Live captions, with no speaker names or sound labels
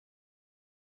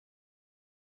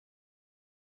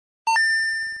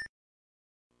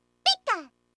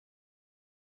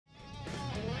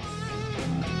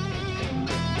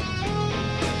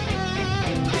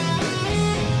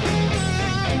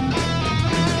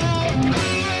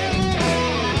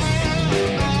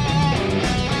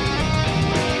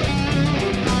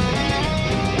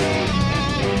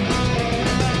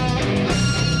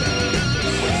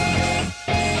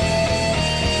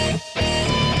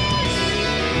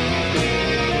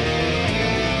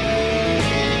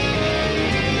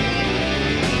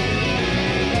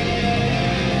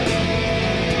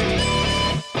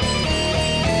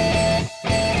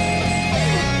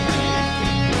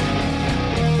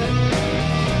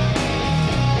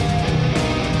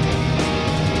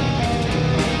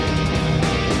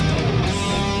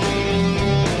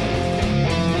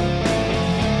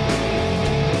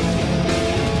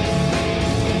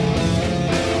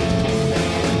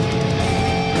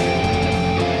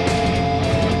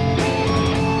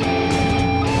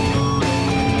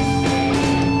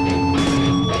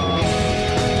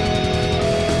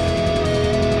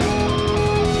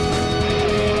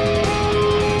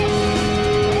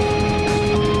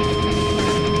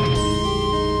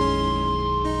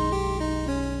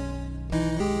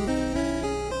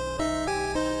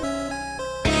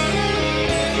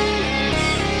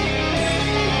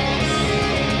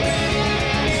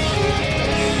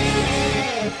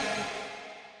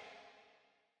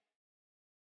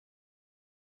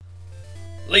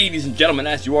Ladies and gentlemen,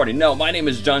 as you already know, my name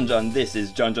is JunJun, this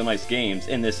is JunJunLikesGames,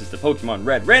 and this is the Pokemon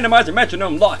Red Randomizer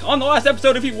Metronomelocke. On the last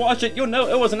episode, if you watched it, you'll know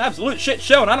it was an absolute shit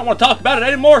show, and I don't want to talk about it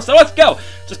anymore, so let's go!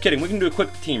 Just kidding, we can do a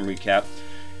quick team recap.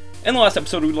 In the last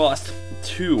episode, we lost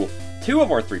two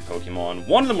of our 3 Pokemon.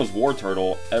 One of them was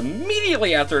Wartortle,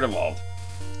 immediately after it evolved,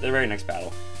 the very next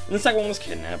battle. And the second one was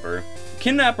Kidnapper.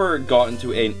 Kidnapper got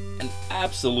into an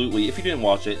absolutely, if you didn't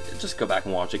watch it, just go back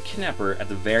and watch it. Kidnapper, at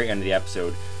the very end of the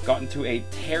episode, got into a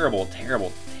terrible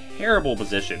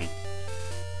position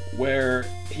where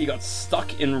he got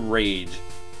stuck in rage,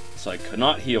 so I could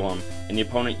not heal him, and the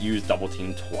opponent used Double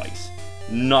Team twice.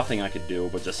 Nothing I could do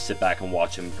but just sit back and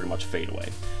watch him pretty much fade away.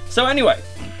 So anyway,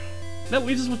 that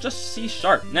leaves us with just C#.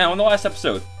 Now, in the last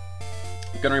episode,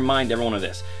 I'm going to remind everyone of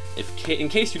this. In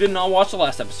case you did not watch the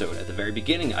last episode, at the very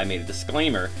beginning I made a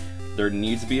disclaimer, there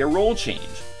needs to be a role change.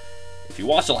 If you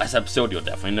watched the last episode, you'll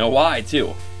definitely know why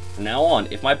too. From now on,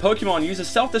 if my Pokemon uses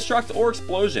self-destruct or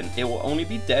explosion, it will only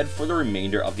be dead for the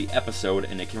remainder of the episode,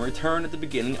 and it can return at the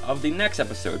beginning of the next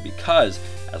episode because,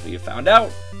 as we have found out,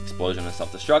 explosion and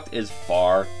self-destruct is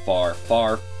far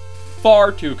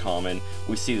too common.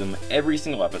 We see them every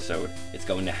single episode. It's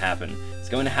going to happen. It's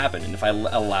going to happen, and if I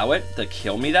allow it to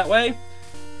kill me that way,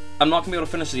 I'm not going to be able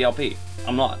to finish the LP.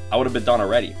 I'm not. I would have been done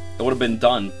already. It would have been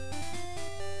done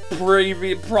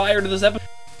prior to this episode.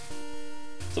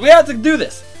 So we have to do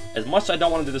this. As much as I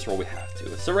don't want to do this role, we have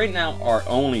to. So right now, our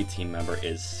only team member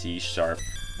is C#,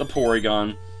 the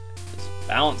Porygon. His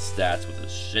balanced stats with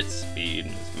his shit speed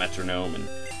and his metronome. And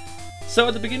so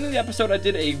at the beginning of the episode, I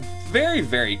did a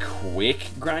very quick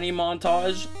grindy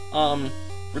montage.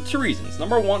 For 2 reasons.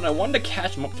 Number 1, I wanted to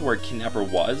catch him up to where Kidnapper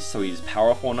was, so he's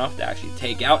powerful enough to actually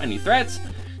take out any threats,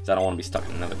 because I don't want to be stuck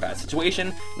in another bad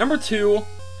situation. Number 2,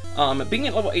 being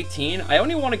at level 18, I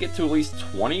only want to get to at least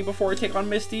 20 before I take on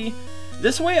Misty.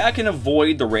 This way I can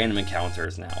avoid the random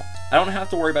encounters now. I don't have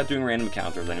to worry about doing random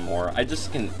encounters anymore. I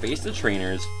just can face the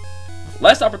trainers.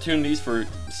 Less opportunities for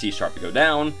C# to go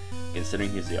down.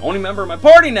 Considering he's the only member of my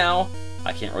party now,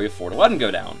 I can't really afford to let him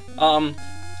go down.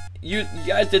 You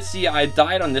guys did see I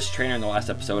died on this trainer in the last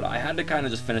episode. I had to kind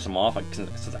of just finish him off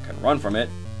since I couldn't run from it.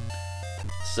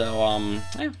 So,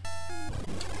 yeah.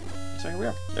 So here we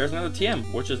are. There's another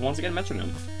TM, which is once again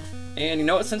Metronome. And you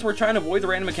know what? Since we're trying to avoid the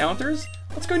random encounters,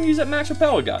 let's go and use that Max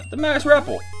Repel we got. The Max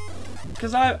Repel.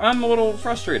 Because I'm a little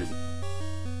frustrated.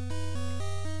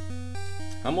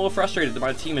 I'm a little frustrated that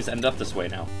my team has ended up this way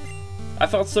now. I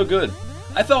felt so good.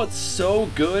 I felt so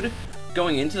good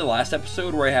going into the last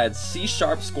episode where I had C#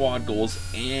 squad goals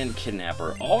and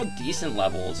Kidnapper, all decent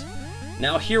levels.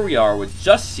 Now here we are with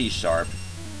just C#. It's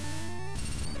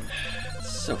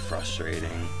so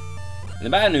frustrating. And the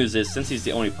bad news is, since he's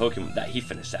the only Pokemon, that he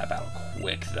finished that battle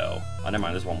quick though. Oh, never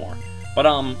mind, there's one more.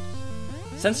 But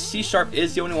since C#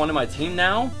 is the only one in my team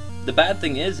now, the bad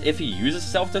thing is, if he uses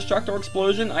self-destruct or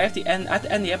explosion, I have to end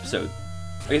the episode.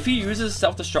 Like, if he uses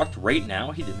self-destruct right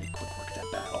now, he did make quick work of that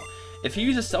battle. If he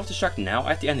uses self-destruct now, I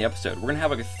have to end the episode. We're going to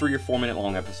have like a 3 or 4 minute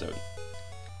long episode.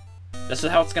 This is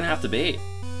how it's going to have to be.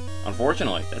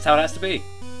 Unfortunately, that's how it has to be.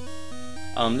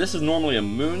 This is normally a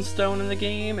Moonstone in the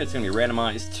game. It's going to be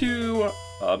randomized to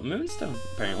Moonstone,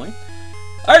 apparently.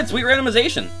 Alright, sweet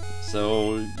randomization.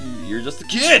 So, you're just a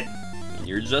kid.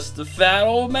 You're just a fat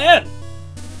old man.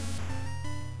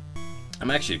 I'm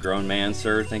actually a grown man,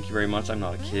 sir. Thank you very much. I'm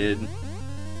not a kid.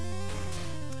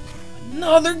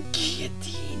 Another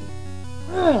guillotine.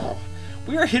 Oh,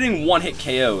 we are hitting one-hit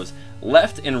KOs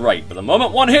left and right, but the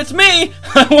moment one hits me,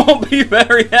 I won't be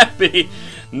very happy.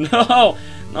 No,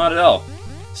 not at all.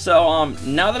 So,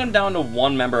 now that I'm down to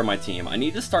 1 member of my team, I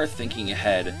need to start thinking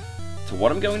ahead to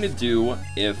what I'm going to do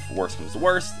if worst comes to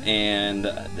worst and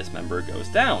this member goes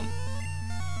down.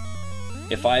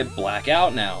 If I black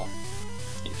out now,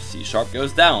 if C#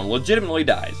 goes down, legitimately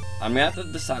dies, I'm going to have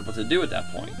to decide what to do at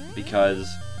that point, because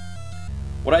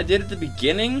what I did at the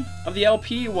beginning of the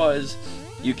LP was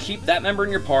you keep that member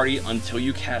in your party until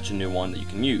you catch a new one that you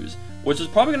can use, which is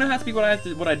probably going to have to be what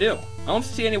I do. I don't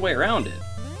see any way around it.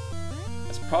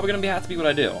 That's probably going to have to be what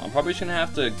I do. I'm probably just going to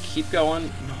have to keep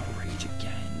going. No, rage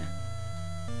again.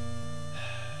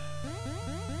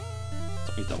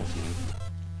 Don't use double team.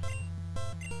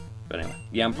 But anyway,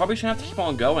 yeah, I'm probably just going to have to keep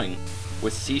on going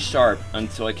with C#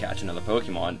 until I catch another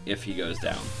Pokemon if he goes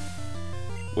down.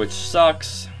 Which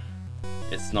sucks.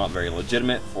 It's not very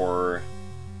legitimate for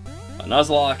a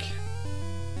Nuzlocke,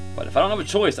 but if I don't have a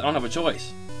choice, I don't have a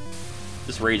choice.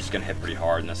 This rage is going to hit pretty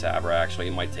hard in this Abra, actually.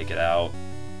 It might take it out.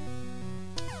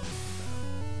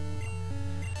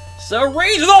 So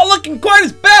rage is not looking quite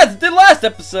as bad as it did last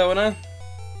episode, huh?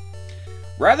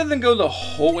 Rather than go the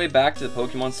whole way back to the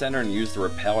Pokemon Center and use the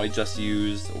repel I just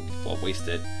used, well, waste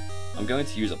it, I'm going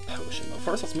to use a potion. But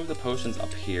first, let's move the potions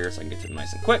up here so I can get to them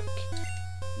nice and quick.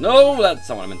 No, that's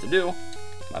not what I meant to do.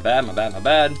 My bad, my bad, my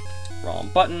bad.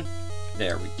 Wrong button.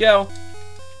 There we go.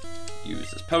 Use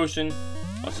this potion.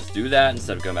 Let's just do that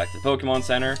instead of going back to the Pokemon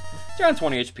Center. It's around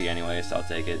 20 HP anyway, so I'll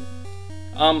take it.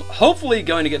 Hopefully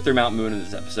going to get through Mount Moon in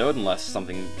this episode, unless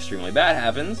something extremely bad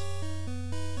happens.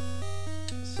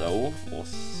 So, we'll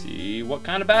see what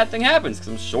kind of bad thing happens,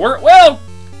 because I'm sure it will!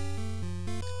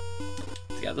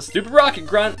 Got the stupid Rocket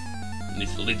Grunt.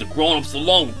 Needs to leave the grown-ups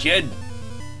alone, kid.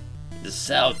 This is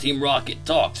how Team Rocket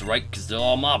talks, right? Because they're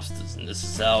all mobsters, and this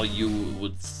is how you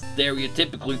would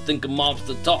stereotypically think a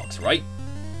mobster talks, right?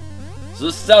 So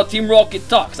this is how Team Rocket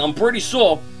talks. I'm pretty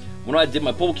sure when I did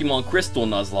my Pokemon Crystal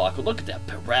Nuzlocke, look at that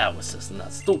paralysis and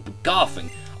that stupid coughing.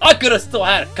 I could have still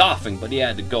had a coughing, but he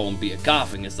had to go and be a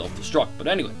coughing and self-destruct. But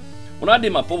anyway, when I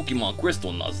did my Pokemon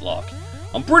Crystal Nuzlocke,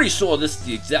 I'm pretty sure this is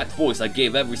the exact voice I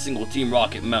gave every single Team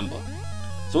Rocket member.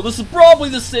 So this is probably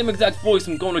the same exact voice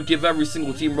I'm going to give every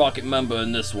single Team Rocket member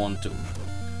in this one too.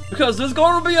 Because there's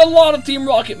going to be a lot of Team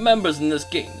Rocket members in this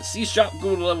game. The C-Sharp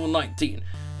grew to level 19.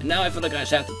 And now I feel like I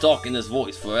should have to talk in this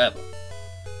voice forever.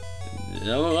 You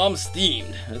know, I'm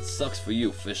steamed. It sucks for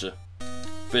you, Fisher.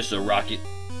 Fisher Rocket.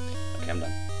 Okay, I'm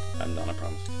done. I'm done, I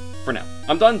promise. For now.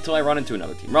 I'm done until I run into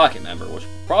another Team Rocket member, which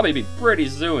will probably be pretty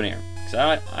soon here.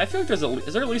 Because I feel like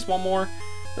is there at least one more?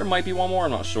 There might be one more,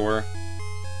 I'm not sure.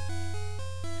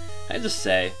 I just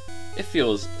say, it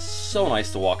feels so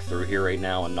nice to walk through here right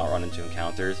now and not run into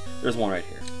encounters. There's one right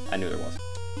here. I knew there was.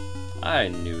 I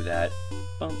knew that.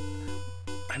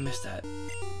 I missed that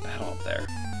battle up there.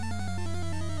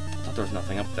 I thought there was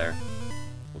nothing up there.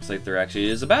 Looks like there actually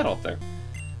is a battle up there.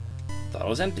 Thought it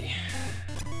was empty.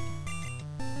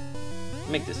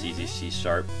 Make this easy,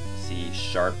 C-Sharp.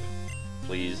 C-Sharp,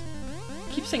 please.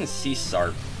 I keep saying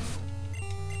C-Sharp.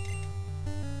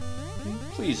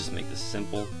 Please just make this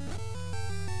simple.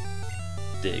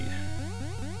 Dig.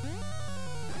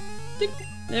 Dig.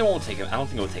 It won't take him. I don't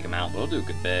think it will take him out, but it'll do a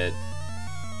good bit.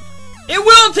 It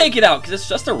will take it out, because it's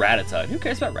just a Rattata. Who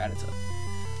cares about Rattata?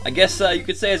 I guess you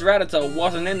could say his Rattata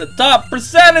wasn't in the top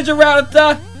percentage of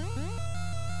Rattata.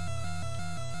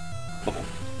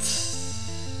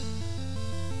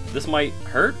 This might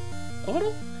hurt a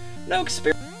little. No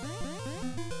experience.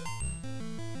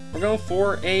 We're going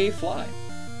for a fly.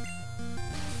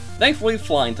 Thankfully,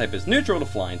 flying type is neutral to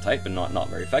flying type, but not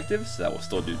very effective, so that will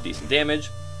still do decent damage.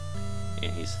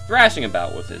 And he's thrashing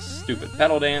about with his stupid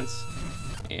pedal dance,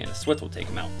 and a Switch will take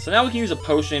him out. So now we can use a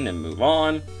potion and move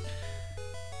on.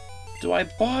 Do I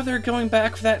bother going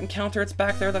back for that encounter that's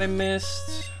back there that I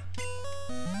missed?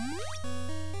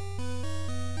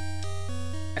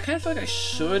 I kind of feel like I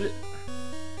should.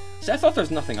 See, I thought there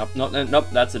was nothing up. Nope,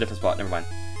 that's a different spot. Never mind.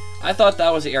 I thought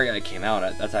that was the area I came out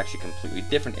at. That's actually a completely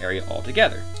different area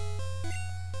altogether.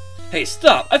 Hey,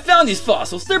 stop! I found these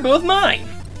fossils! They're both mine!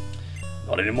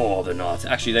 Not anymore, they're not.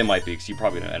 Actually, they might be, because you're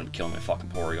probably gonna end up killing my fucking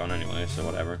Porygon anyway, so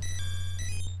whatever.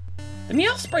 The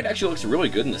Meowth sprite actually looks really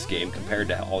good in this game compared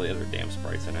to all the other damn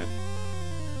sprites in it.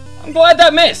 I'm glad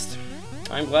that missed!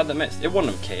 I'm glad that missed. It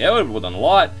wouldn't have KO'd, it would have done a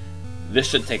lot. This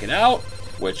should take it out,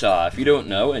 which, if you don't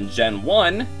know, in Gen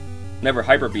 1, whenever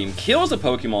Hyper Beam kills a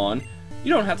Pokemon,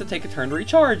 you don't have to take a turn to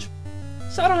recharge.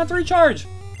 So I don't have to recharge.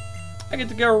 I get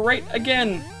to go right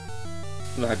again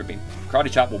with the Hyper Beam. Karate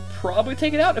Chop will probably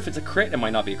take it out. If it's a crit, it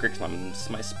might not be a crit because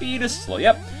my speed is slow.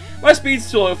 Yep, my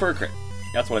speed's too low for a crit.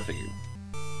 That's what I figured.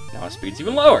 Now my speed's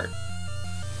even lower.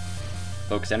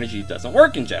 Focus Energy doesn't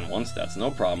work in Gen 1, so that's no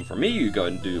problem for me. You go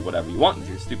and do whatever you want with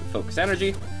your stupid Focus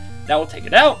Energy. That will take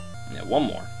it out. Yeah, one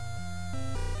more.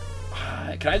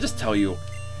 Can I just tell you,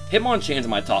 Hitmonchan's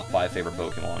my top 5 favorite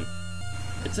Pokemon.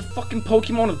 It's a fucking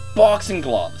Pokemon with boxing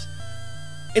gloves.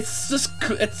 It's just,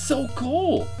 it's so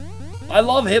cool. I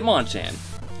love Hitmonchan.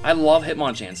 I love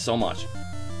Hitmonchan so much.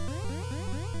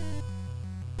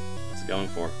 What's it going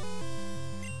for?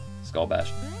 Skull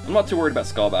Bash. I'm not too worried about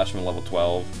Skull Bash from level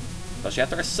 12. Especially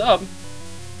after a sub.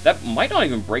 That might not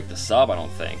even break the sub, I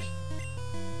don't think.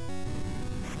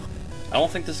 I don't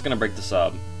think this is going to break the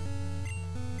sub.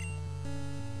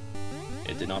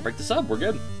 It did not break the sub. We're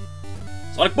good.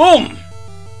 Sonic Boom!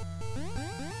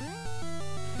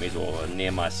 May as well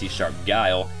name my C-Sharp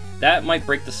Guile. That might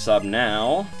break the sub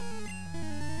now.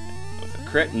 With a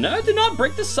crit. No, it did not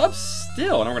break the sub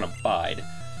still. And we're going to Bide.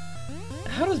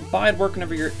 How does Bide work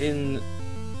whenever you're in...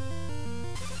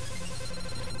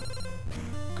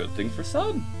 Good thing for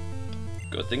sub.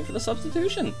 Good thing for the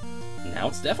substitution. Now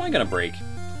it's definitely going to break.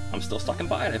 I'm still stuck in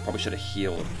Bide. I probably should have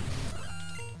healed.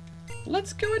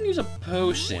 let's go ahead and use a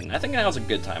potion. I think now's a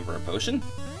good time for a potion.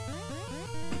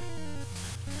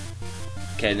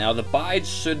 Okay, now the Bide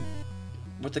should...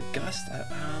 With the Gust,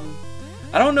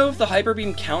 I don't know if the Hyper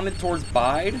Beam counted towards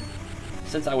Bide,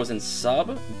 since I was in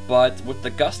sub, but with the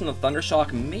Gust and the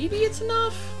Thundershock, maybe it's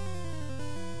enough?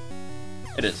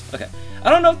 It is, okay.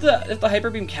 I don't know if the Hyper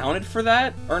Beam counted for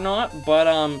that or not, but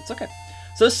it's okay.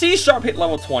 So C Sharp hit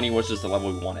level 20, which is the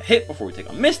level we want to hit before we take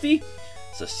on Misty.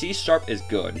 So C Sharp is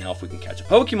good. Now if we can catch a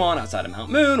Pokemon outside of Mount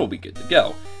Moon, we'll be good to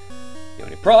go. The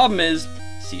only problem is,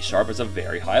 C Sharp is a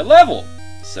very high level.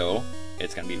 So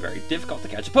it's going to be very difficult to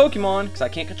catch a Pokemon, because I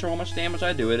can't control how much damage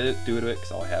I do to it,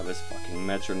 because all I have is fucking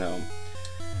Metronome.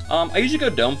 I usually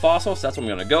go Dome Fossil, so that's what I'm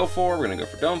going to go for. We're going to go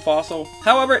for Dome Fossil.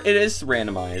 However, it is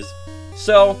randomized,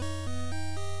 so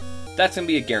that's going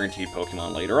to be a guaranteed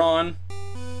Pokemon later on.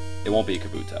 It won't be a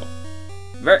Kabuto.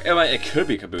 It could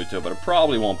be Kabuto, but it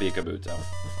probably won't be a Kabuto.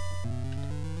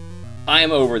 I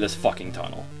am over this fucking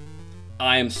tunnel.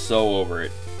 I am so over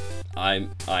it.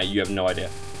 You have no idea.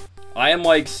 I am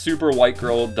like super white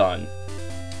girl done.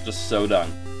 Just so done.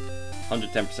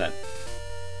 110%.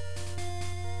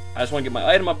 I just want to get my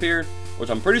item up here, which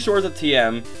I'm pretty sure is a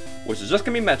TM, which is just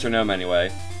going to be Metronome anyway.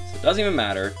 So it doesn't even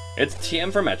matter. It's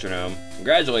TM for Metronome.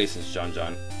 Congratulations,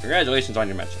 JunJun. Congratulations on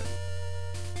your Metronome.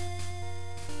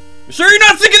 I'm sure you're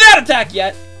not sick of that attack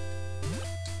yet!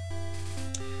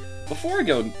 Before I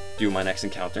go do my next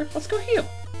encounter, let's go heal.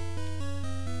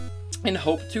 And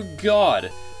hope to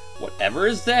God, whatever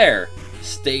is there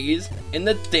stays in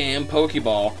the damn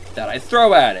Pokeball that I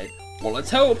throw at it. Well,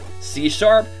 let's hope C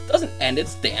Sharp doesn't end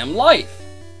its damn life.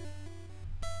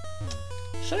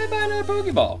 Should I buy another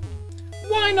Pokeball?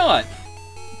 Why not?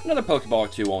 Another Pokeball or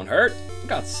two won't hurt. I've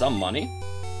got some money.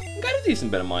 I've got a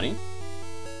decent bit of money.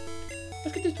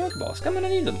 Let's get these Pokeballs. I'm gonna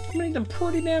need them. I'm gonna need them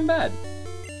pretty damn bad.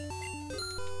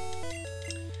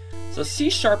 So C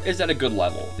Sharp is at a good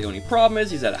level. The only problem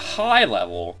is he's at a high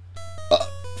level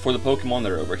for the Pokemon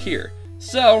that are over here.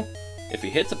 So, if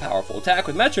he hits a powerful attack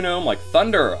with Metronome, like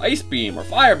Thunder, or Ice Beam, or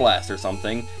Fire Blast or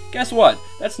something, guess what?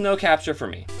 That's no capture for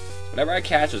me. Whatever I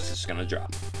catch is just gonna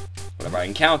drop. Whatever I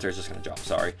encounter is just gonna drop,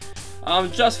 sorry.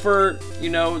 Just for, you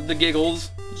know, the giggles,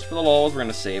 just for the lulz, we're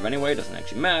gonna save anyway. Doesn't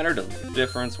actually matter, doesn't make a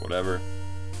difference, whatever.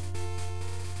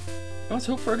 Let's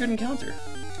hope for a good encounter.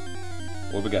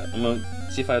 What we got? I'm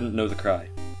gonna see if I know the cry.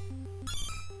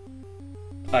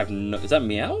 I have no... Is that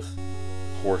Meowth?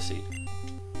 Horsey.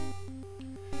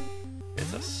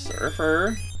 It's a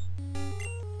Surfer.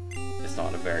 It's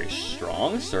not a very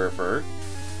strong Surfer.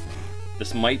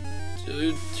 This might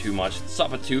do too much.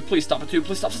 Stop at 2. Please stop at 2.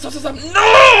 Please stop. Stop.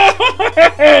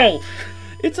 No!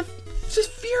 It's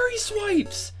just Fury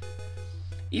Swipes.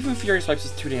 Even Fury Swipes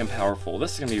is too damn powerful.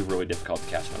 This is going to be really difficult to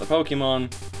catch another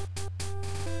Pokemon.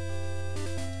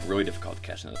 Really difficult to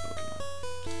catch another Pokemon.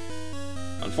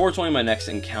 Unfortunately, my next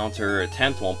encounter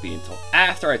attempt won't be until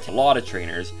after I take a lot of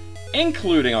trainers,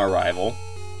 including our rival,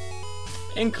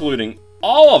 including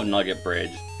all of Nugget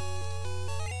Bridge.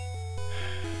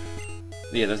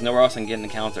 Yeah, there's nowhere else I can get an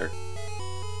encounter.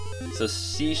 So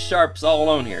C Sharp's all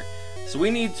alone here. So we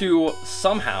need to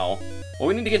somehow, well,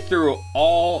 we need to get through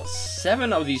all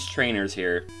 7 of these trainers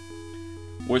here,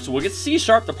 which will get C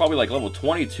Sharp to probably like level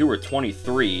 22 or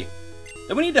 23.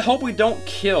 Then we need to hope we don't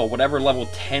kill whatever level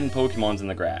 10 Pokemon's in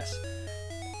the grass.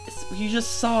 You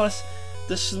just saw us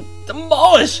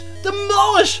demolish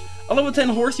a level 10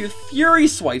 Horsey with Fury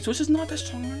Swipes, which is not that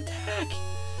strong of an attack.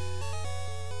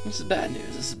 This is bad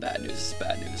news, this is bad news, this is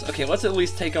bad news. Okay, let's at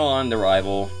least take on the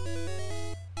rival.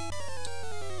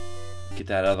 Get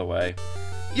that out of the way.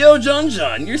 Yo,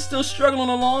 JunJun, you're still struggling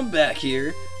along back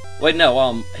here. Wait,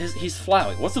 no, he's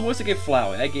Flowey. What's the voice I gave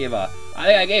Flowey? I gave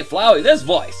Flowey this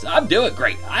voice. I'm doing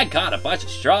great. I caught a bunch of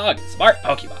strong and smart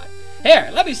Pokemon. Here,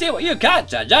 let me see what you caught,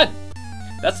 JunJun.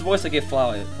 That's the voice I gave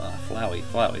Flowey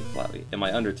in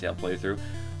my Undertale playthrough.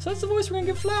 So that's the voice we're gonna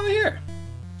give Flowey here.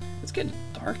 It's getting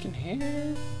dark in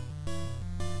here.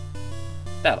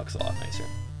 That looks a lot nicer.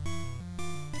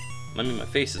 I mean, my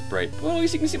face is bright. Well, at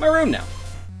least you can see my room now.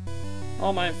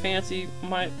 All my fancy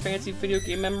video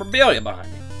game memorabilia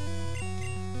behind me.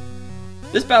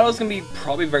 This battle is going to be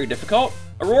probably very difficult.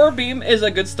 Aurora Beam is a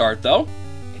good start, though.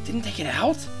 It didn't take it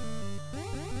out?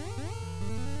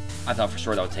 I thought for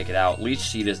sure that would take it out. Leech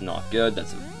Seed is not good.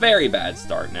 That's a very bad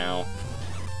start now.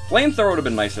 Flamethrower would have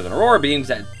been nicer than Aurora Beam, because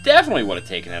that definitely would have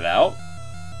taken it out.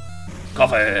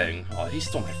 Coughing! Oh, he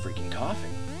stole my freaking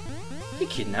coughing. He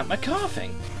kidnapped my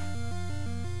coughing.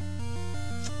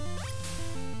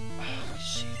 Oh,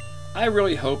 shit. I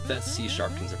really hope that C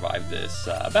Sharp can survive this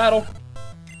battle.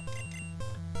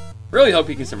 Really hope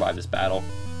he can survive this battle.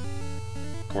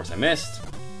 Of course I missed.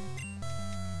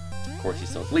 Of course, he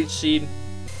still has Leech Seed.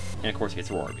 And of course, he gets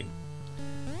Aurora Beam.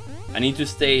 I need to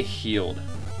stay healed.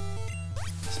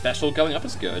 Special going up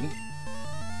is good.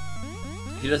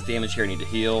 If he does damage here, I need to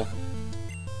heal.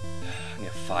 I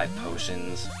need 5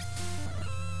 potions.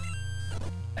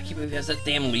 I can't believe he has that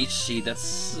damn Leech Seed. That's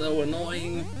so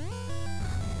annoying.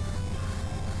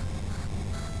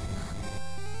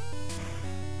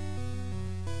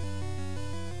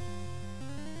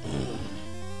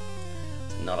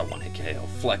 It's not a one-hit KO.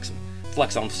 Flex him.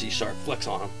 Flex on C#. Flex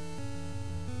on him.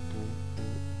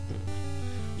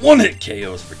 One-hit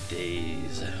KOs for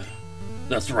days.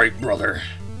 That's right, brother.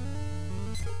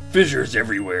 Fissures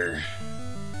everywhere.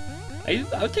 I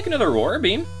would take another Aurora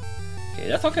Beam. Okay,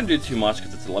 that's not going to do too much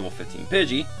because it's a level 15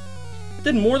 Pidgey. It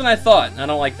did more than I thought, and I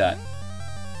don't like that.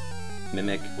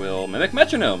 Mimic will Mimic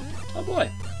Metronome. Oh boy.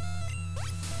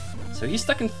 So he's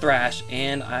stuck in Thrash,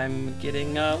 and I'm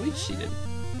getting Leech Seeded.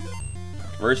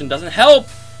 Conversion doesn't help!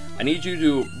 I need you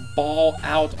to ball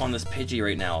out on this Pidgey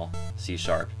right now, C#.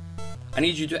 I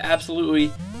need you to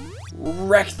absolutely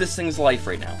wreck this thing's life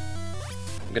right now.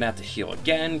 I'm gonna have to heal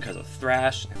again because of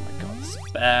Thrash. Oh my god, this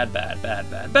is bad, bad, bad,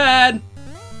 bad, bad.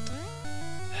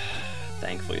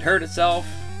 Thankfully it hurt itself.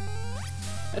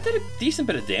 That did a decent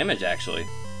bit of damage, actually.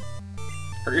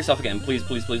 Hurt yourself again, please,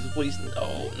 please, please, please.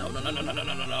 No, no, no, no, no, no,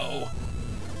 no, no, no.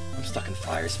 I'm stuck in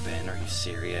Fire Spin, are you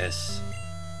serious?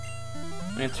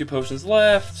 I have 2 potions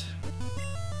left.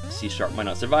 C# might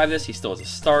not survive this, he still has a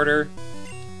starter.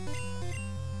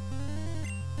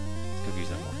 Confuse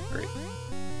no more, great.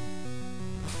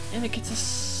 And it gets a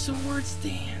Swords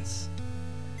Dance,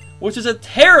 which is a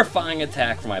terrifying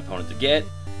attack for my opponent to get.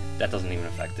 That doesn't even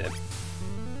affect it.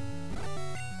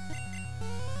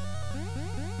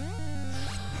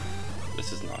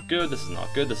 This is not good, this is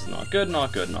not good, this is not good,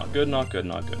 not good, not good, not good,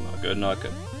 not good, not good, not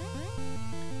good.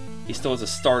 He still has a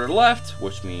starter left,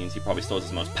 which means he probably still has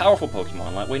his most powerful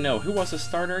Pokemon left. Wait, no, who was his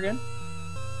starter again?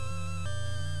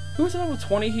 Who was the level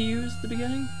 20 he used at the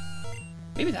beginning?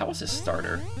 Maybe that was his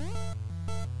starter.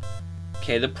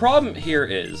 Okay, the problem here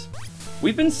is,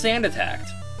 we've been sand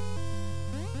attacked.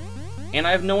 And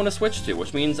I have no one to switch to,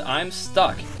 which means I'm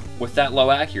stuck with that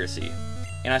low accuracy.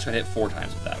 And I just got hit 4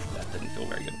 times with that. That didn't feel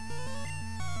very good.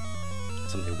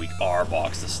 Something weak.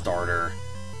 Arbok's the starter.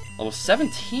 Level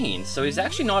 17, so he's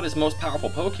actually not his most powerful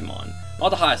Pokemon. Not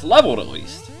the highest leveled, at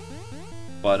least.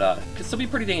 But, could still be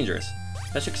pretty dangerous.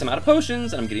 Especially because I'm out of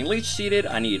potions, and I'm getting Leech Seeded.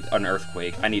 I need an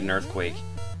Earthquake. I need an Earthquake.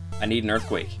 I need an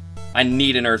Earthquake. I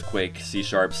need an Earthquake, C#.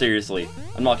 Seriously.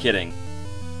 I'm not kidding.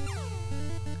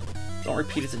 Don't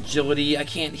repeat its agility. I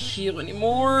can't heal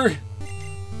anymore.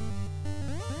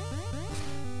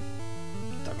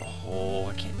 Dug a hole.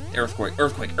 I can't. Earthquake.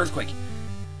 Earthquake. Earthquake.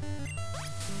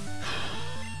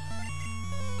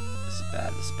 This is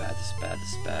bad. This is bad. This is bad.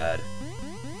 This is bad.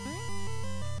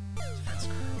 Defense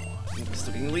Curl. I'm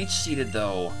still getting Leech Seeded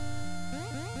though.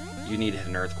 You need to hit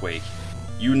an Earthquake.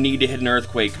 You need to hit an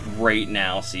Earthquake right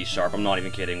now, C#. I'm not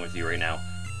even kidding with you right now.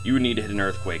 You need to hit an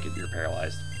Earthquake if you're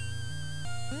paralyzed.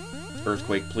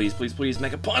 Earthquake, please, please, please,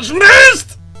 Mega Punch.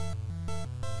 Missed!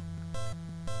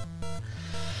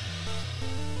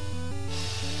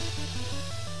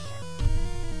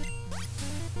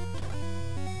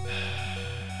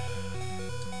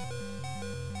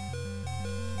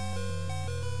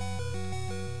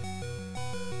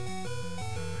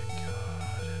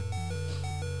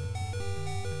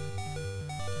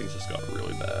 Things just got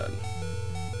really bad.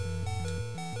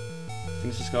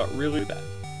 Things just got really bad.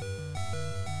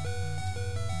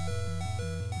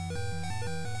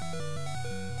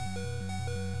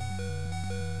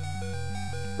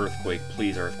 Earthquake,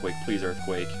 please, Earthquake, please,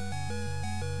 Earthquake.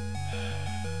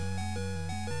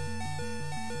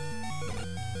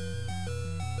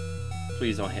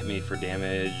 Please don't hit me for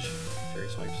damage. Fairy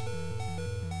Swipes.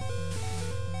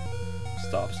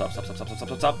 Stop, stop, stop, stop, stop, stop,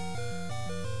 stop, stop.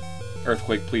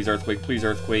 Earthquake, please, Earthquake, please,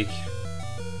 Earthquake.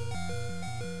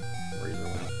 Razor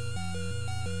Wind.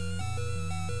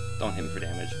 Don't hit me for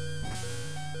damage.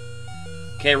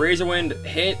 Okay, Razor Wind,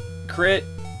 hit, crit.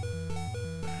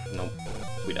 Nope,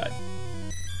 we died.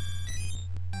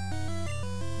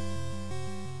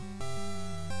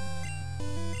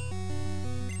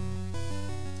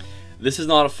 This is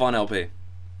not a fun LP.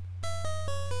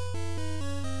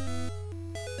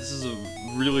 This is a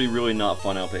really, really not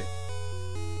fun LP.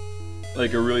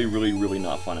 Like a really, really, really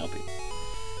not fun LP.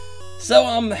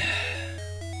 So,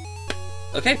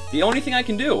 okay, the only thing I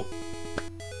can do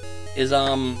is,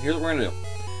 here's what we're gonna do.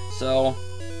 So,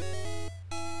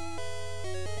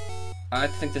 I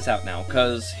have to think this out now,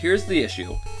 because here's the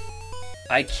issue.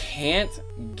 I can't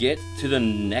get to the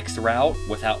next route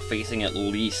without facing at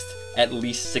least at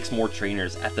least 6 more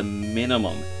trainers at the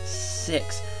minimum.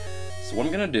 6. So what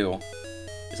I'm going to do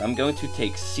is I'm going to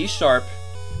take C#.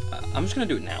 I'm just going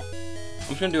to do it now.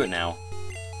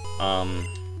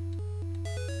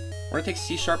 We're going to take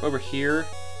C# over here,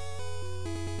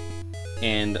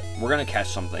 and we're going to catch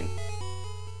something.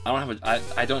 I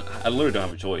literally don't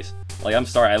have a choice. Like, I'm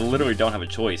sorry, I literally don't have a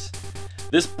choice.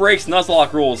 This breaks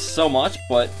Nuzlocke rules so much,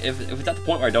 but if it's at the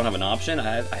point where I don't have an option,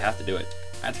 I have to do it.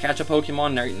 I have to catch a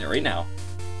Pokemon right now.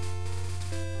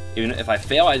 Even if I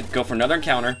fail, I go for another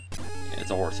encounter. It's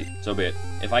a Horsey, so be it.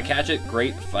 If I catch it,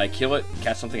 great. If I kill it,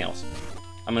 catch something else.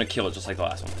 I'm gonna kill it just like the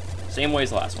last one. Same way as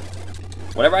the last one.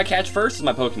 Whatever I catch first is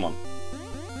my Pokemon.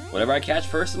 Whatever I catch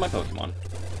first is my Pokemon.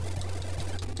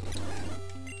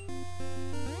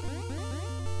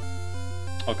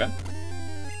 Okay.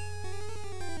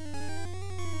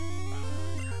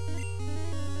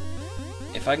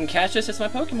 If I can catch this, it's my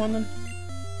Pokemon then.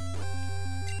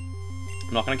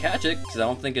 I'm not going to catch it, because I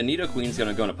don't think a Nidoqueen's going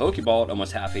to go into Pokeball at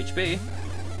almost half HP.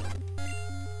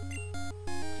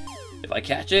 If I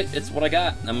catch it, it's what I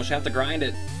got. I'm just going to have to grind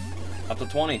it up to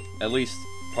 20, at least.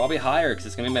 Probably higher, because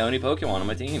it's going to be my only Pokemon on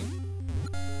my team.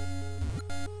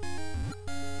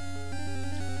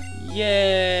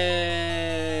 Yay!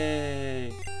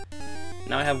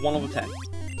 Now I have 1 level 10.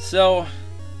 So,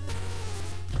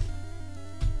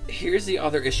 here's the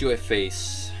other issue I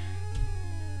face.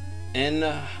 And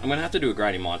I'm going to have to do a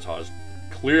grinding montage.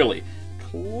 Clearly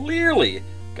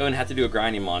going to have to do a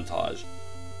grinding montage.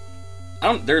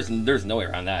 There's no way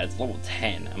around that. It's level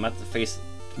 10. I'm going to have to face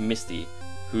Misty,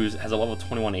 who has a level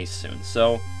 21 ace soon.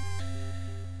 So,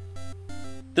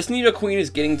 this Nidoqueen is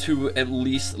getting to at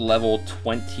least level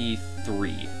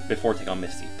 23 before taking on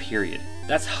Misty, period.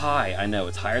 That's high, I know.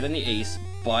 It's higher than the ace,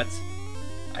 but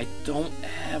I don't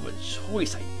have a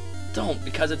choice. I don't,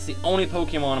 because it's the only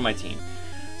Pokemon on my team.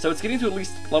 So it's getting to at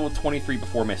least level 23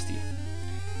 before Misty.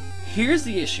 Here's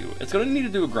the issue. It's going to need to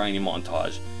do a grinding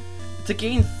montage. To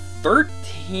gain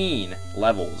 13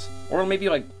 levels, or maybe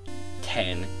like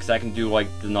 10, because I can do like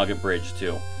the Nugget Bridge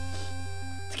too.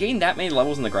 To gain that many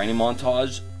levels in the grinding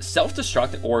montage,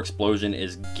 self-destruct or explosion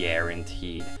is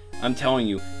guaranteed. I'm telling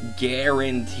you,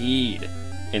 guaranteed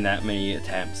in that many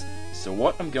attempts. So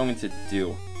what I'm going to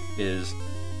do is,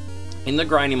 in the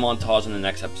grinding montage in the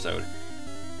next episode,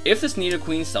 if this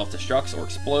Nidoqueen self-destructs or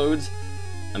explodes,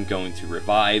 I'm going to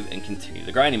revive and continue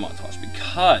the grinding montage,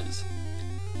 because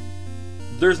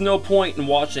there's no point in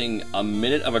watching a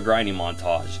minute of a grinding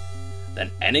montage, then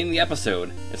ending the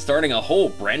episode and starting a whole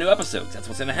brand new episode. That's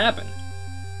what's going to happen.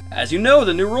 As you know,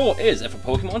 the new rule is if a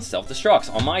Pokemon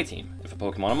self-destructs on my team, if a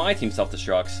Pokemon on my team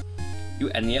self-destructs, you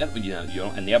don't end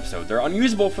the episode. They're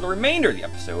unusable for the remainder of the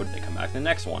episode. They come back to the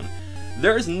next one.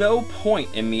 There is no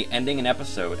point in me ending an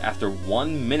episode after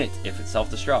 1 minute if it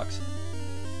self-destructs.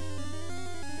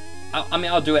 I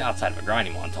mean, I'll do it outside of a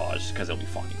grinding montage because it'll be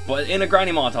funny. But in a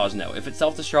grinding montage, no. If it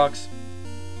self-destructs,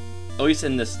 at least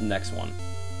in this next one.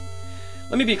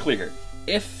 Let me be clear here.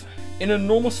 If, in a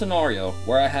normal scenario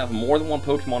where I have more than 1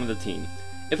 Pokemon on the team,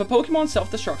 if a Pokemon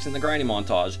self-destructs in the grinding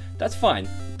montage, that's fine.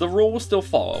 The rule will still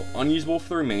follow, unusable for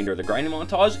the remainder of the grinding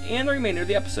montage and the remainder of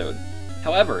the episode.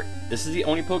 However, this is the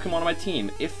only Pokemon on my team.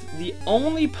 If the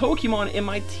only Pokemon in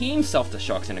my team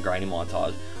self-destructs in a grinding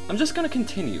montage, I'm just going to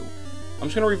continue. I'm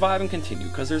just going to revive and continue,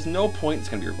 because there's no point it's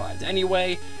going to be revived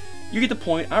anyway. You get the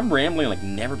point. I'm rambling like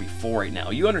never before right now.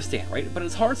 You understand, right? But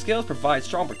its hard scales provide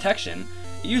strong protection.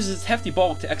 It uses its hefty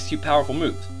bulk to execute powerful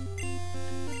moves.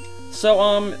 So,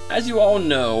 as you all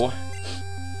know,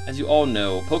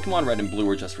 Pokemon Red and Blue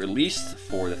were just released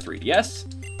for the 3DS,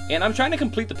 and I'm trying to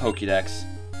complete the Pokédex.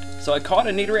 So I caught a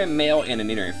Nidoran male and a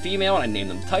Nidoran female, and I named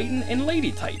them Titan and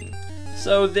Lady Titan.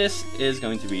 So this is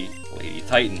going to be Lady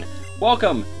Titan.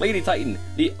 Welcome, Lady Titan,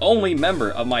 the only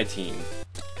member of my team,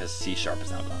 because C# is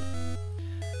now gone.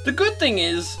 The good thing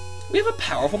is, we have a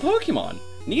powerful Pokemon.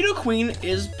 Nidoqueen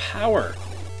is power.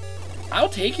 I'll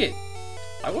take it.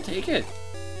 I will take it.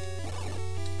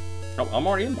 Oh, I'm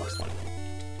already in box 20.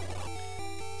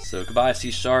 So goodbye, C#.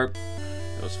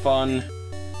 It was fun.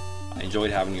 I enjoyed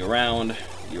having you around.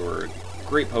 You were a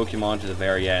great Pokemon to the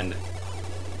very end.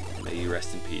 May you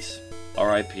rest in peace.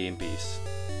 R.I.P. in peace.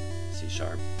 C#.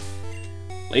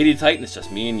 Lady Titan, it's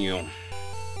just me and you.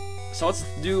 So let's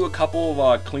do a couple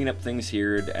of cleanup things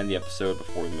here to end the episode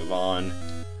before we move on.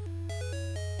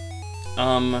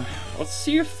 Let's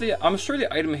see if I'm sure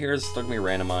the item here is still gonna be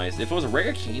randomized. If it was a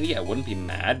rare candy, I wouldn't be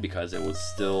mad because it would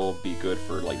still be good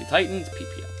for Lady Titan's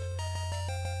PP up.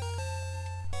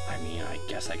 I mean, I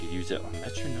guess I could use it on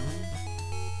Metronome.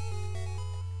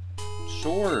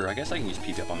 Sure, I guess I can use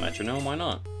PP up on Metronome, why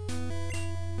not?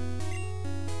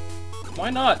 Why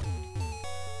not?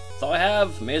 That's all I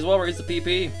have. May as well raise the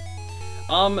PP.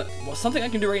 Well, something I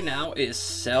can do right now is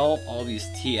sell all these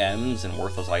TMs and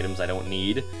worthless items I don't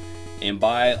need, and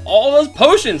buy all those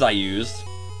potions I used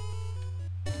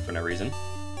for no reason.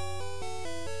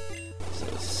 So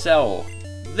sell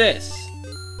this.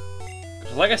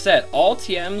 Like I said, all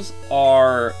TMs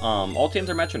are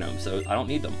metronomes, so I don't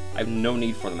need them. I have no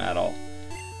need for them at all.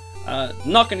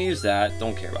 Not gonna use that.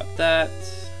 Don't care about that.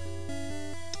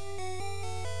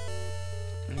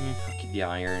 I'll keep the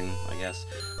iron, I guess.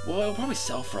 Well, it'll probably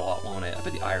sell for a lot, won't it? I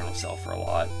bet the iron will sell for a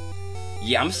lot.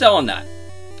 Yeah, I'm selling that.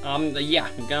 Yeah,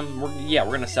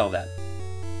 we're gonna sell that.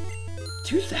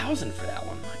 2,000 for that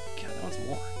one. My God, that one's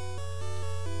more.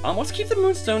 Let's keep the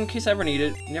moonstone in case I ever need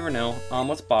it. You never know.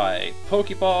 Let's buy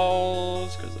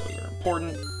Pokeballs because those are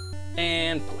important,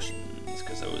 and potions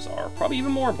because those are probably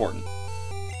even more important.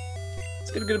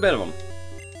 Let's get a good bit of them.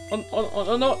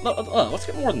 No, let's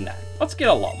get more than that. Let's get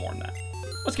a lot more than that.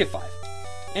 Let's get 5.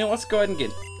 And let's go ahead and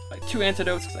get like 2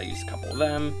 antidotes because I used a couple of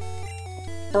them.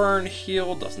 Burn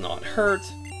heal does not hurt.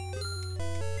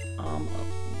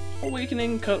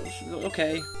 Awakening,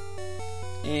 okay.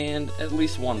 And at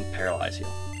least 1 paralyze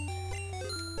heal.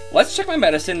 Let's check my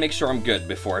medicine, make sure I'm good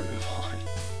before I move on.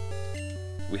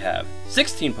 We have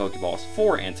 16 Pokeballs,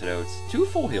 4 antidotes, 2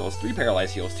 full heals, 3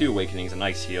 paralyze heals, 2 awakenings, an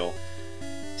ice heal,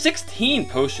 16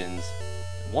 potions,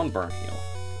 and 1 burn heal.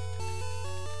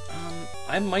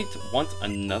 I might want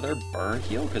another burn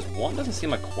heal, because 1 doesn't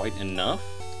seem like quite enough.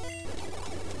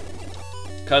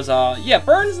 Because, yeah,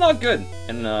 burn's not good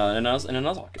in a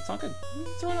Nuzlocke. It's not good.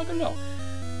 It's really not good at all.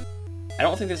 I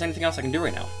don't think there's anything else I can do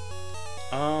right now.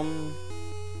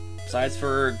 Besides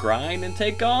for grind and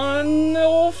take on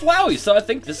old Flowey. So I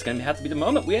think this is going to have to be the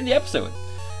moment we end the episode.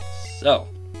 So,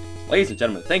 ladies and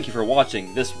gentlemen, thank you for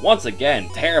watching this, once again,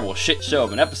 terrible shit show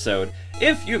of an episode.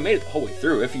 If you made it the whole way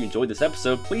through, if you enjoyed this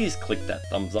episode, please click that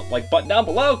thumbs up like button down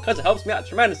below, because it helps me out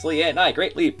tremendously, and I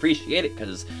greatly appreciate it,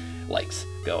 because likes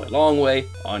go a long way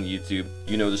on YouTube.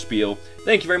 You know the spiel.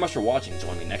 Thank you very much for watching.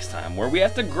 Join me next time, where we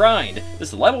have to grind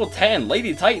this level 10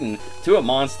 Lady Titan to a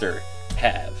monster.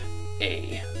 Have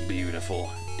a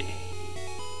beautiful